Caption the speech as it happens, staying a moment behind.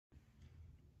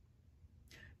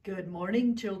Good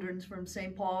morning, children from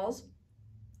St. Paul's.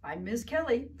 I'm Miss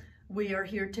Kelly. We are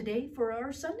here today for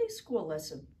our Sunday school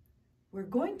lesson. We're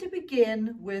going to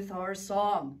begin with our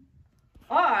song,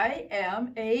 I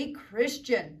Am a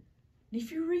Christian.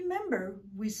 If you remember,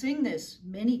 we sing this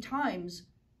many times.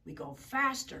 We go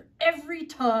faster every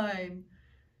time.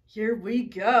 Here we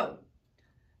go.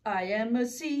 I am a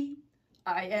C,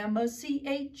 I am a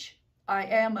CH, I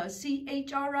am a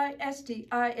CHRISTIAN.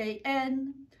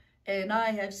 And I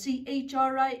have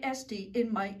CHRIST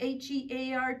in my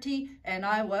HEART, and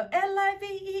I will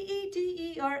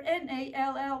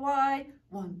LIVEETERNALLY.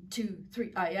 1, 2,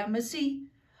 3. I am a C,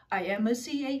 I am a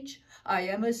CH, I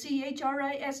am a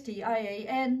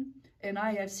CHRISTIAN, and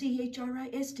I have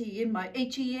CHRIST in my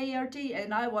HEART,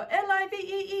 and I will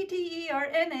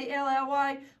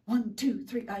LIVEETERNALLY. 1, 2,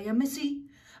 3. I am a C,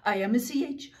 I am a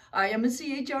CH, I am a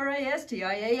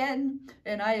CHRISTIAN,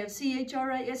 and I have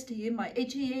CHRIST in my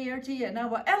HEART, and I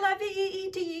will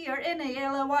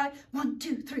LIVEETERNALLY. 1,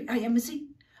 2, 3. I am a C,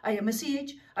 I am a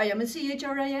CH, I am a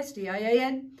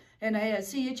CHRISTIAN, and I have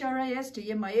CHRIST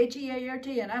in my HEART,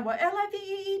 and I will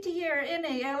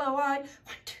LIVEETERNALLY. 1,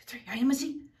 2, 3. I am a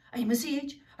C, I am a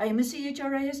CH, I am a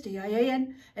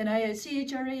CHRISTIAN, and I have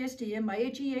CHRIST in my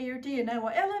HEART, and I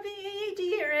will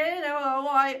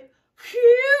LIVEETERNALLY.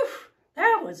 Phew!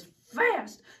 That was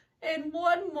fast. And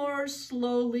one more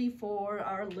slowly for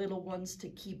our little ones to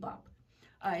keep up.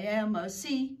 I am a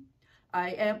C,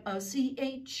 I am a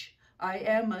CH, I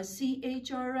am a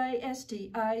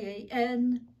CHRISTIAN,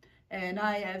 and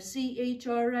I have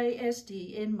CHRIST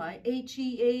in my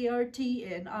HEART,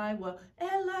 and I will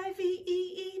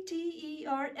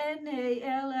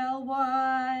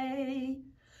LIVEETERNALLY.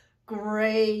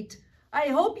 Great. I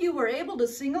hope you were able to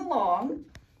sing along.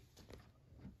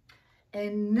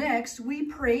 And next, we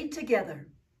pray together.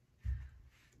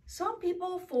 Some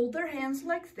people fold their hands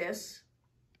like this.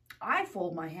 I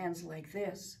fold my hands like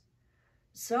this.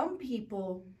 Some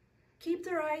people keep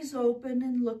their eyes open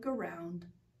and look around.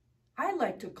 I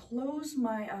like to close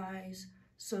my eyes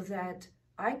so that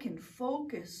I can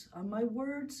focus on my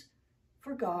words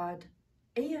for God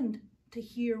and to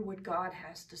hear what God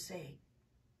has to say.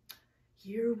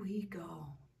 Here we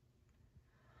go.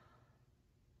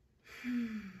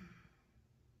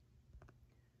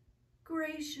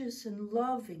 Gracious and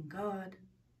loving God,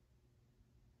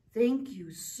 thank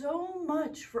you so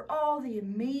much for all the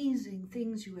amazing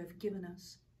things you have given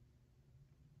us.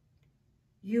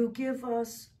 You give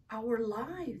us our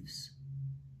lives.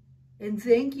 And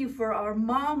thank you for our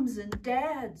moms and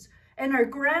dads and our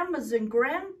grandmas and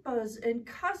grandpas and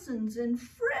cousins and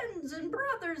friends and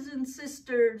brothers and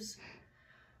sisters.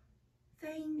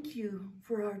 Thank you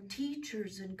for our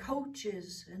teachers and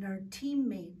coaches and our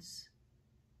teammates.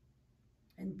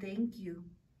 And thank you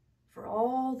for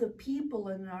all the people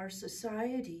in our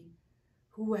society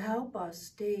who help us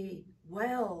stay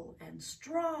well and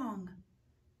strong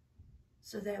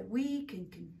so that we can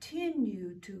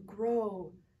continue to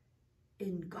grow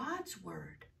in God's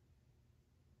Word.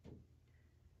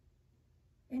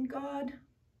 And God,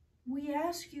 we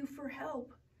ask you for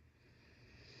help.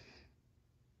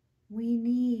 We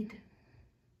need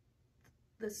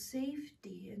the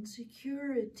safety and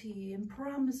security and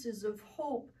promises of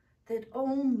hope that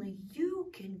only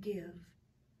you can give.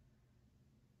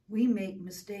 We make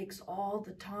mistakes all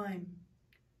the time,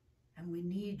 and we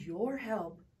need your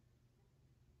help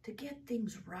to get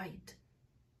things right.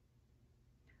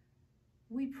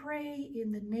 We pray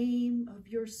in the name of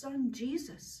your Son,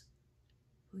 Jesus,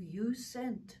 who you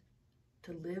sent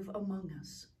to live among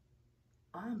us.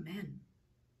 Amen.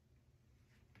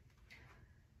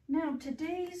 Now,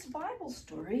 today's Bible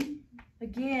story,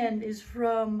 again, is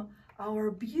from our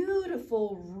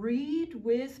beautiful Read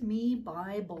With Me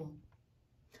Bible.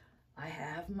 I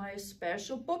have my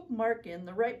special bookmark in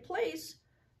the right place,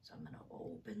 so I'm going to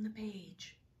open the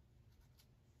page.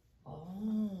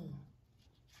 Oh,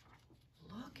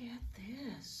 look at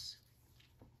this.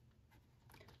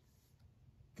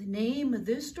 The name of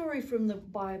this story from the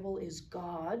Bible is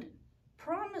God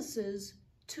Promises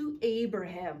to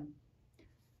Abraham.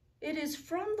 It is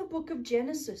from the book of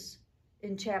Genesis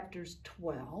in chapters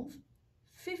 12,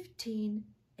 15,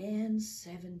 and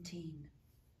 17.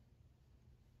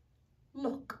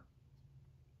 Look,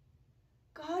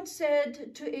 God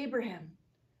said to Abraham,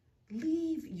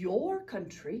 leave your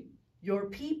country, your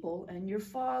people, and your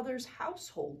father's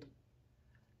household.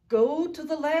 Go to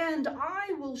the land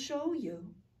I will show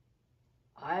you.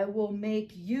 I will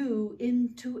make you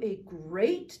into a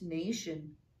great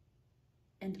nation,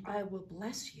 and I will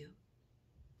bless you,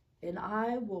 and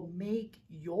I will make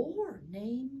your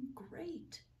name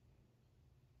great.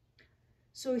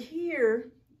 So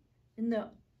here in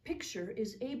the picture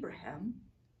is Abraham.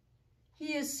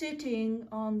 He is sitting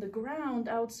on the ground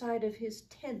outside of his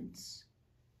tents.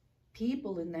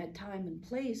 People in that time and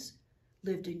place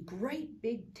lived in great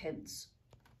big tents.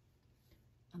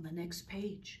 On the next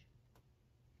page,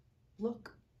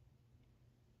 look.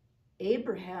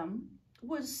 Abraham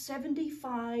was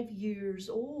 75 years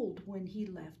old when he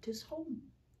left his home.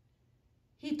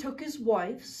 He took his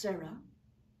wife, Sarah,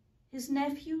 his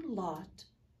nephew, Lot,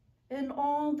 and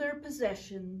all their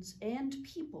possessions and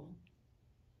people.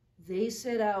 They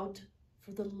set out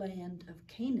for the land of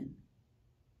Canaan.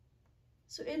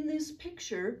 So in this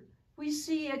picture, we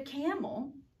see a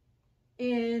camel,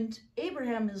 and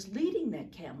Abraham is leading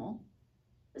that camel.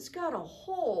 It's got a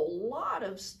whole lot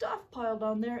of stuff piled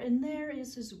on there, and there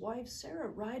is his wife, Sarah,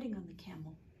 riding on the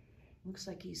camel. Looks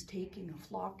like he's taking a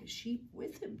flock of sheep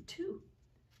with him, too.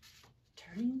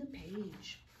 Turning the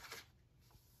page.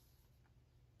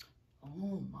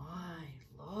 Oh my,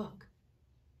 look.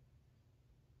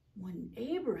 When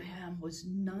Abraham was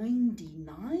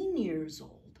 99 years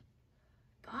old,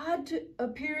 God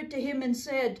appeared to him and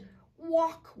said,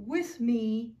 "Walk with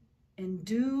me and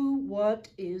do what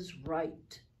is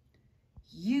right.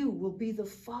 You will be the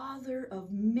father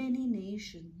of many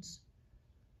nations.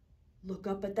 Look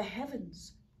up at the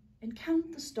heavens and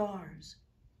count the stars.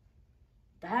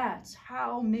 That's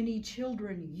how many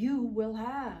children you will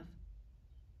have."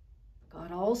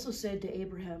 God also said to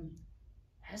Abraham,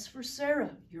 "As for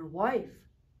Sarah, your wife,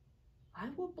 I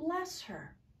will bless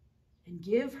her and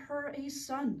give her a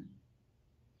son,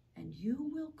 and you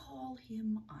will call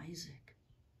him Isaac."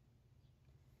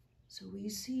 So we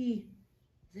see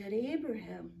that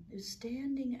Abraham is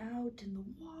standing out in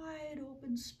the wide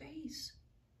open space,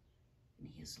 and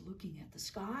he is looking at the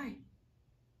sky,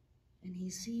 and he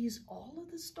sees all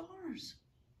of the stars.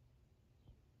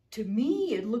 To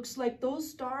me, it looks like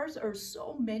those stars are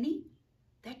so many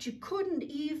that you couldn't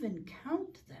even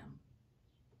count them.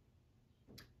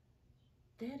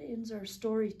 That ends our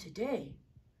story today.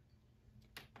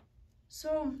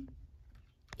 So,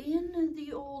 in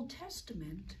the Old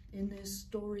Testament, in this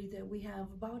story that we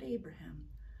have about Abraham,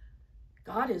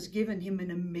 God has given him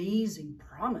an amazing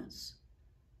promise.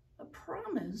 A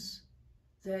promise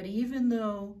that even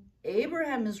though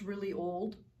Abraham is really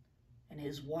old, and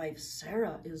his wife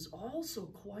Sarah is also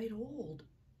quite old,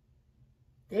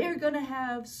 they're going to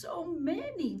have so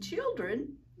many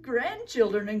children,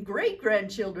 grandchildren and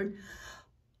great-grandchildren,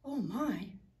 oh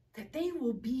my, that they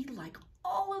will be like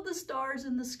all of the stars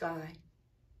in the sky.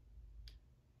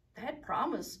 That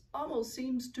promise almost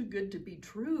seems too good to be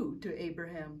true to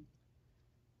Abraham,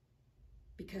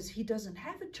 because he doesn't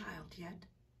have a child yet,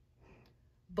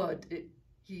 but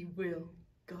he will.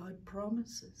 God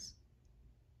promises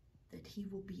that he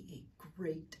will be a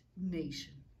great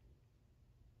nation.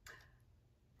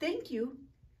 Thank you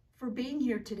for being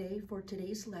here today for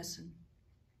today's lesson.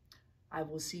 I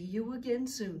will see you again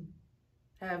soon.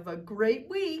 Have a great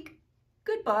week.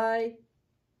 Goodbye.